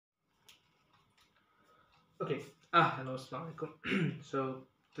Okay. Hello, Assalamu alaikum. So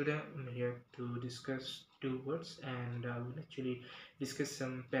today I'm here to discuss two words, and we'll actually discuss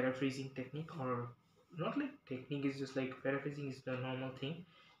some paraphrasing technique, or not like technique. Is just like paraphrasing is the normal thing.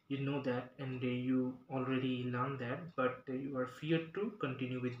 You know that, and you already learned that, but you are feared to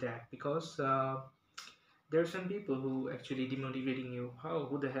continue with that because there are some people who actually demotivating you. How?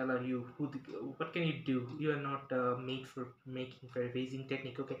 Who the hell are you? What can you do? You are not made for making paraphrasing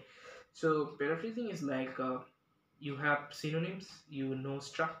technique. Okay, so paraphrasing is like you have synonyms, you know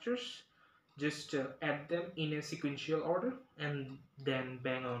structures, just add them in a sequential order, and then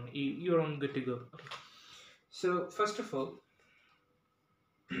bang on. You're on good to go. Okay. So first of all,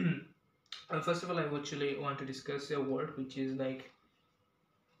 I actually want to discuss a word which is like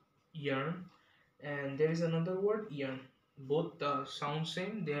yarn, and there is another word yarn. Both sound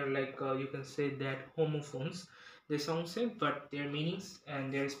same. They are like you can say that homophones. They sound same, but their meanings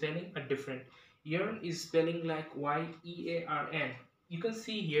and their spelling are different. Yarn is spelling like YEARN. You can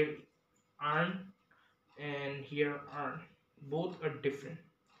see here arn and here arn. Both are different.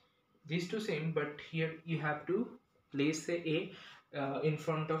 These two same, but here you have to place a in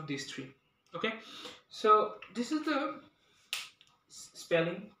front of these three. Okay, so this is the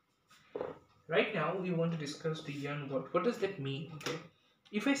spelling. Right now, we want to discuss the yarn word. What does that mean? Okay,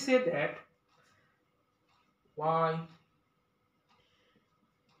 if I say that why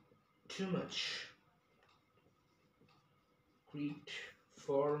too much greed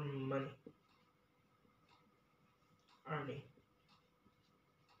for money earning.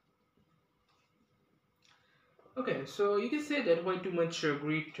 Okay, so you can say that why too much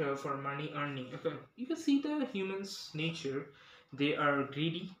greed for money earning. Okay, you can see the humans' nature. They are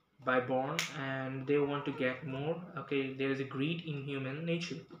greedy by born and they want to get more. Okay, there is a greed in human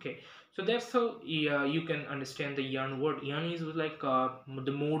nature. Okay, so that's how you can understand the yarn word. Yarn is like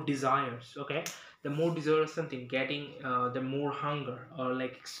the more desires. Okay, the more desire something, getting the more hunger or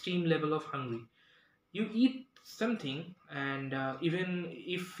like extreme level of hungry. You eat something, and even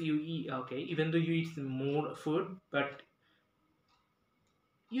if you eat, okay, even though you eat more food, but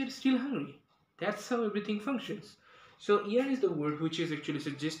you're still hungry. That's how everything functions. So here is the word which is actually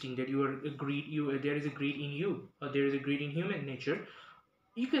suggesting that you are a greed, there is a greed in you, or there is a greed in human nature.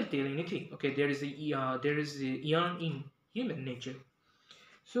 You can tell anything. Okay, there is a yarn in human nature.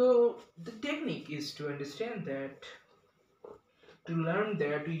 So the technique is to understand that, to learn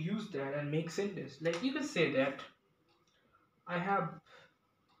that, to use that and make sentence. Like you can say that I have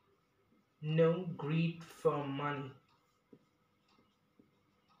no greed for money.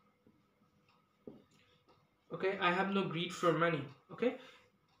 Okay, I have no greed for money. Okay,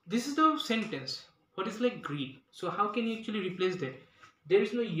 this is the sentence. What is like greed? So how can you actually replace that? There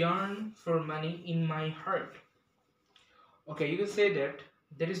is no yearn for money in my heart. Okay, you can say that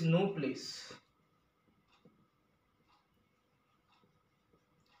there is no place.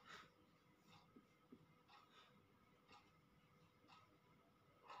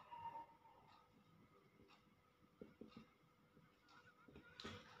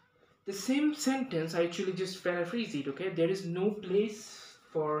 The same sentence I actually just paraphrase it. Okay, there is no place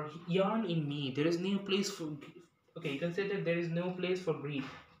for yarn in me. There is no place for, okay, you can say that there is no place for greed.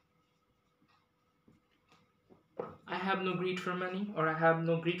 I have no greed for money, or I have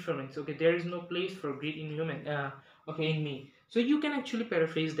no greed for money. So, okay, there is no place for greed in human. Okay, in me. So you can actually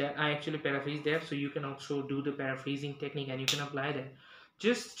paraphrase that. I actually paraphrase that. So you can also do the paraphrasing technique, and you can apply that.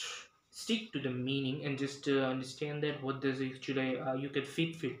 Just stick to the meaning and just understand that what does actually you can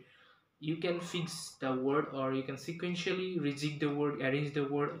fit. You can fix the word, or you can sequentially rejig the word, arrange the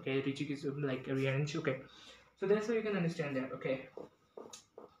word. Okay, rejig is like rearrange. Okay, so that's how you can understand that. Okay.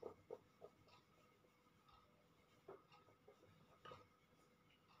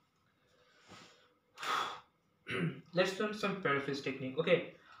 Let's learn some paraphrase technique.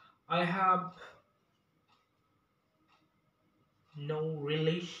 Okay, I have no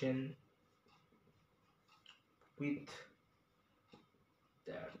relation with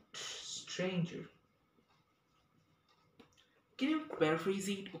that stranger. Can you paraphrase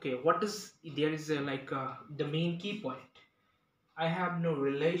it? Okay, what is there is like the main key point. I have no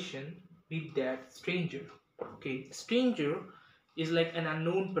relation with that stranger. Okay, stranger is like an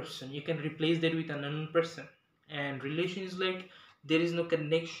unknown person. You can replace that with an unknown person, and relation is like there is no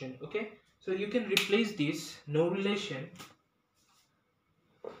connection. Okay, so you can replace this no relation.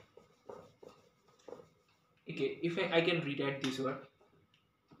 Okay, if I can read at this word.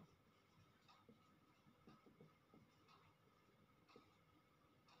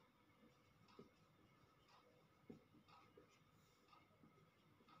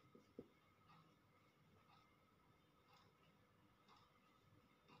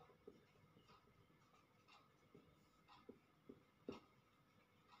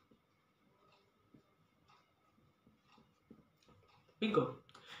 Bingo.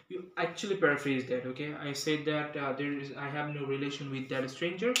 You actually paraphrase that, okay? I said that I have no relation with that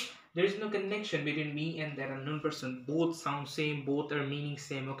stranger. There is no connection between me and that unknown person. Both sound same, both are meaning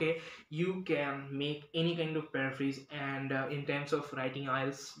same, okay? You can make any kind of paraphrase, and in terms of writing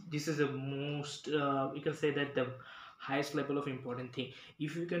IELTS, this is the most, you can say that the highest level of important thing.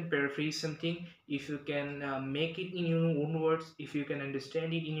 If you can paraphrase something, if you can make it in your own words, if you can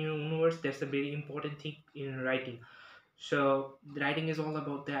understand it in your own words, that's a very important thing in writing. So writing is all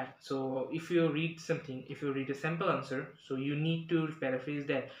about that. So if you read something, if you read a sample answer, so you need to paraphrase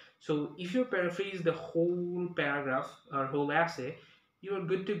that. So if you paraphrase the whole paragraph or whole essay, you are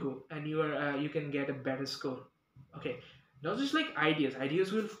good to go, and you can get a better score. Okay, not just like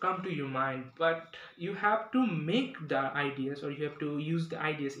ideas will come to your mind, but you have to make the ideas, or you have to use the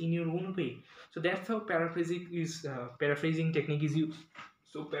ideas in your own way. So that's how paraphrasing technique is used.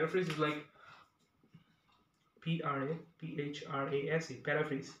 So paraphrase is like P-R-A-P-H-R-A-S-E,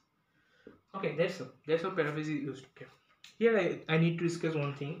 paraphrase. Okay, that's how paraphrase is used. Okay. Here I need to discuss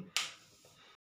one thing.